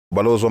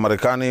Ubalozi wa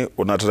Marekani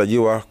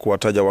unatarajiwa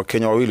kuwataja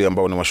wakenya wawili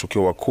ambao ni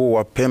washukiwa wakuu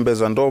wa pembe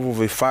za ndovu,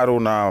 vifaru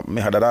na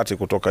mihadarati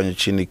kutoka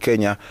nchini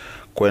Kenya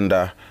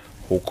kwenda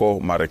huko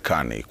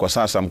Marekani. Kwa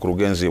sasa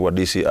mkurugenzi wa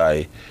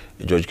DCI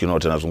George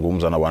Kinote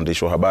anazungumza na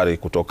waandishi wa habari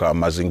kutoka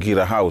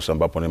Mazingira House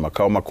ambapo ni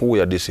makao makuu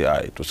ya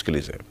DCI.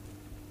 Tusikilize.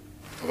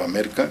 Of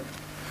America,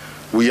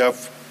 we have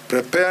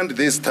prepared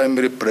this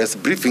timely press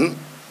briefing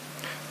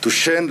to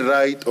shed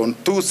light on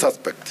two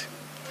suspects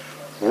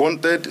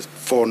wanted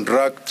for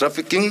drug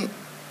trafficking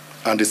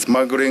and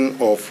smuggling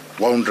of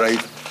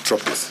wildlife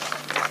trophies.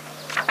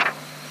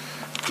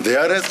 The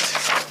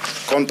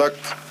arrest contact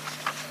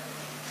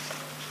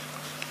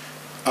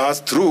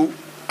us through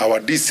our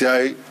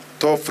DCI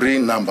toll-free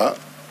number,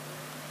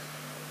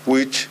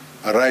 which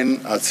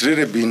has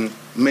really been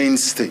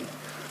mainstay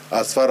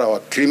as far as our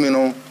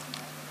criminal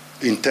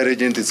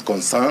intelligence is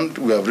concerned.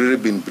 We have really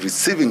been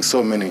receiving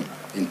so many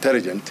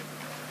intelligence,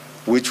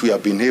 which we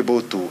have been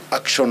able to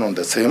action on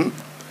the same.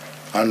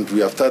 And we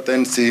have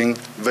started seeing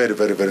very,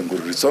 very, very good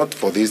result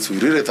for this. We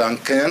really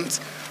thank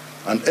Kenyans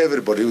and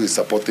everybody who is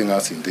supporting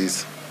us in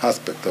this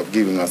aspect of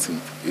giving us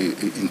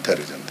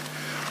intelligence.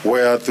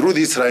 Where through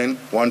this line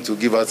want to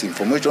give us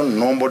information,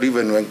 nobody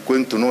even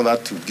going to know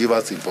that to give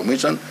us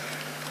information,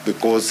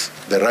 because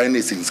the line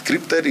is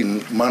encrypted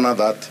in a manner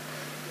that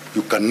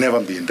you can never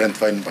be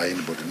identified by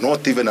anybody,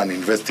 not even an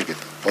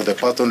investigator or the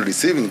person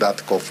receiving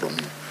that call from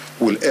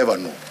you will ever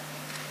know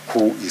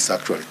who is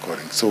actually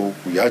calling. So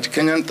we urge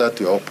Kenyans that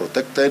we are all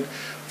protected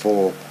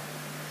for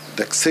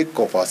the sake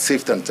of our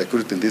safety and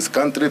security in this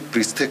country.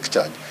 Please take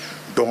charge.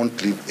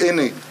 Don't leave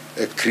any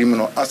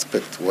criminal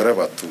aspect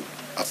wherever to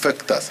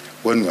affect us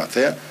when we are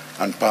there,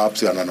 and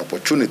perhaps you have an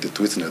opportunity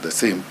to witness the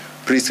same.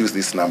 Please use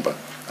this number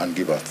and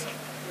give us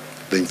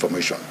the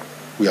information.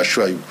 We are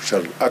sure you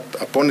shall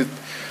act upon it,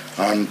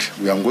 and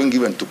we are going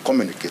even to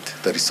communicate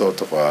the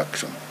result of our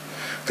action.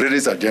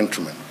 Ladies and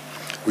gentlemen,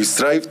 we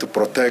strive to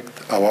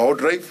protect our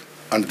wildlife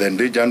and the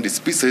endangered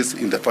species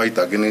in the fight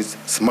against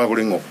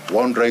smuggling of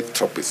wildlife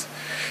trophies.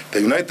 The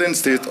United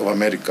States of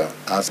America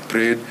has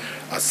played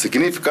a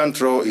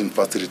significant role in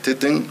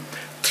facilitating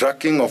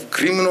tracking of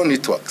criminal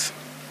networks.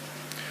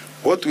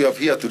 What we have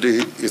here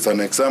today is an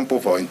example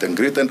of our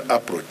integrated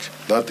approach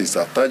that is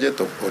a target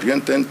of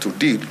oriented to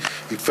deal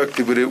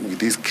effectively with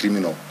these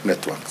criminal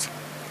networks.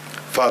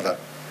 Further,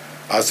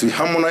 as we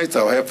harmonize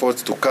our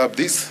efforts to curb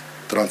these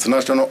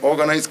transnational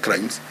organized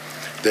crimes,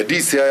 the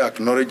DCI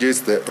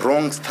acknowledges the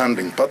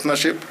long-standing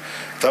partnership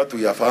that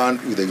we have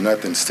had with the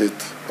United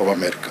States of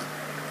America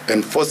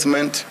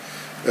enforcement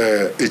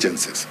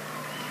agencies.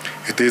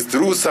 It is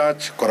through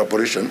such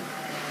collaboration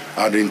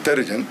and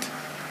intelligence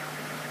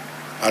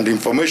and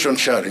information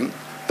sharing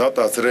that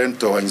has led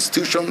to our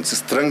institutions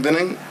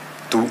strengthening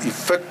to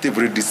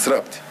effectively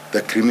disrupt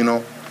the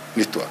criminal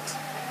networks.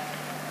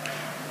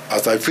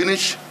 As I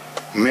finish,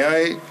 may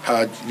I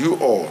urge you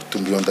all to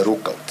be on the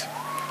lookout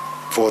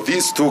for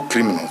these two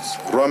criminals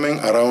roaming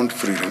around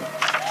freely,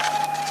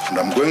 and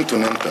I'm going to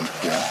name them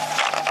here.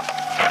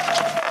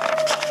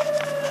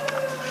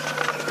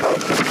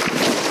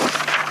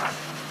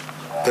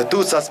 The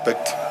two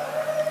suspects,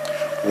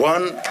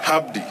 one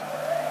Abdi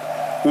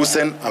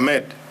Hussein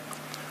Ahmed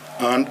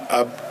and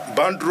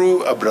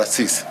Bandru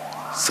Abrasis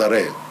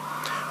Sareh,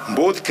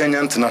 both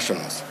Kenyan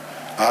nationals,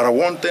 are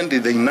wanted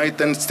in the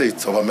United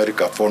States of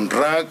America for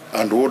drug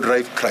and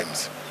wildlife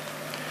crimes.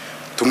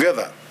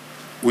 Together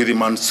with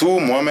Mansour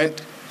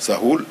Mohammed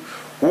Sahul,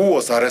 who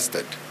was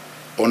arrested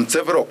on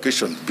several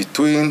occasions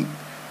between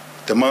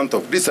the month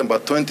of December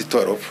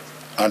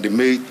 2012 and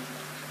May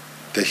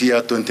the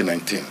year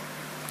 2019.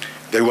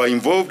 They were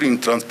involved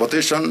in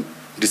transportation,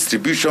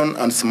 distribution,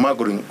 and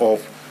smuggling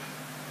of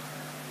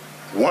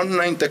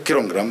 190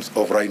 kilograms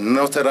of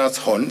rhinoceros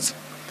horns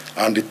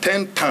and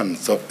 10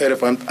 tons of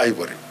elephant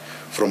ivory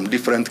from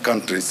different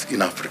countries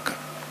in Africa,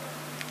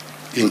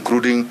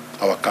 including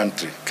our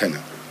country,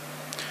 Kenya.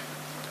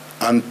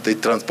 And they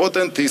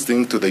transported these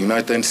things to the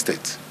United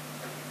States.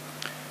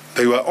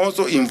 They were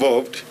also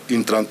involved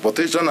in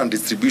transportation and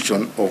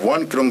distribution of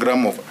 1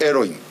 kilogram of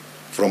heroin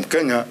from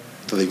Kenya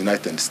to the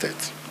United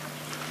States.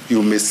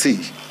 You may see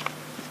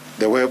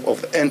the web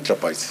of the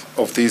enterprise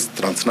of these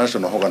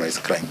transnational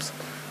organized crimes,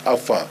 how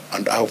far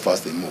and how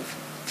fast they move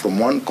from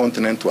one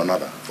continent to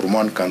another, from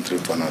one country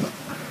to another.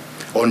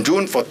 On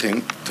June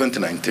 14,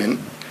 2019,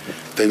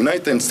 the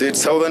United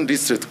States Southern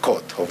District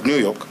Court of New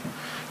York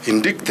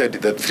indicted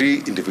the three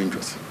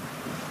individuals.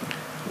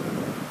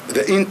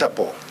 The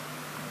Interpol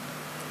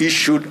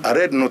issued a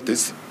red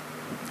notice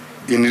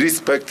in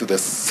respect to the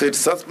said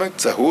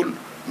suspects, Sahul,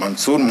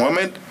 Mansour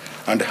Mohammed,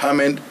 and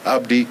Ahmed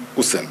Abdi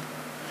Hussein,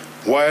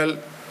 while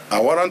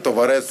a warrant of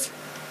arrest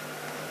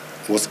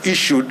was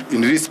issued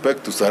in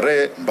respect to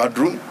Sareh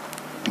Badru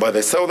by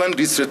the Southern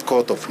District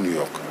Court of New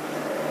York.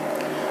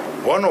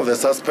 One of the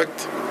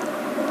suspects,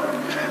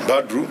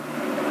 Badru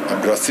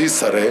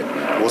Abrasis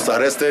Sareh, was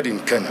arrested in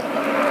Kenya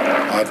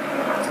at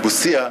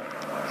Busia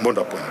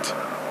border point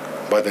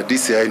by the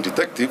DCI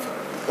detective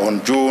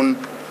on June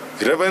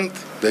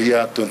 11th, the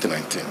year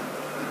 2019.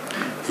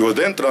 He was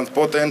then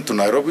transported to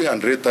Nairobi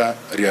and later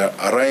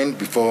arraigned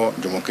before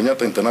Jomo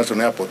Kenyatta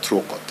International Airport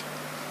through court.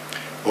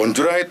 On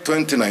July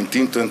 12th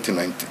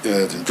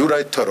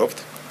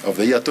of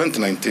the year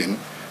 2019,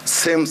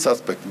 same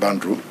suspect,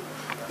 Bandru,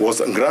 was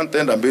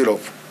granted a bail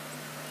of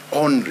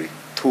only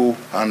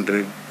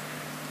 200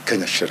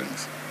 Kenya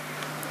shillings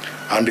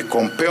and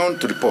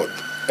compelled to report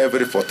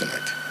every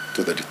fortnight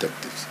to the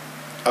detectives.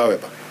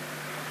 However,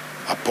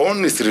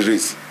 upon his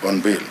release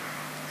on bail,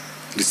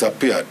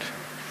 disappeared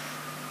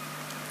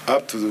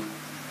up to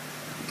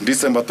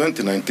December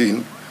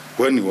 2019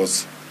 when he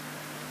was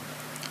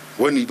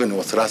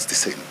last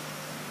seen.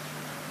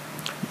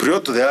 Prior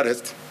to the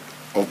arrest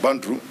of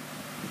Bandru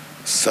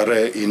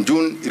Sareh in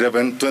June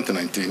 11,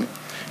 2019,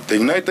 the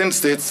United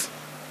States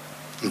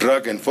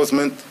Drug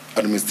Enforcement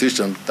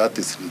Administration, that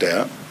is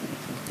there,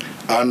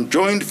 and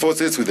joined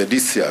forces with the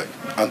DCI,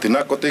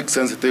 Anti-Narcotic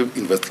Sensitive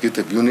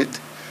Investigative Unit,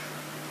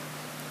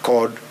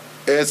 called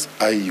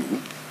SIU,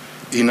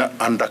 in an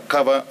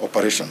undercover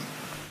operation.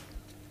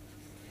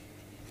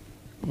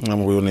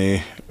 Huyu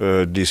ni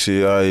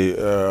DCI,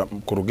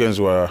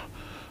 mkurugenzi wa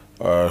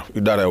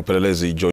idara ya upelelezi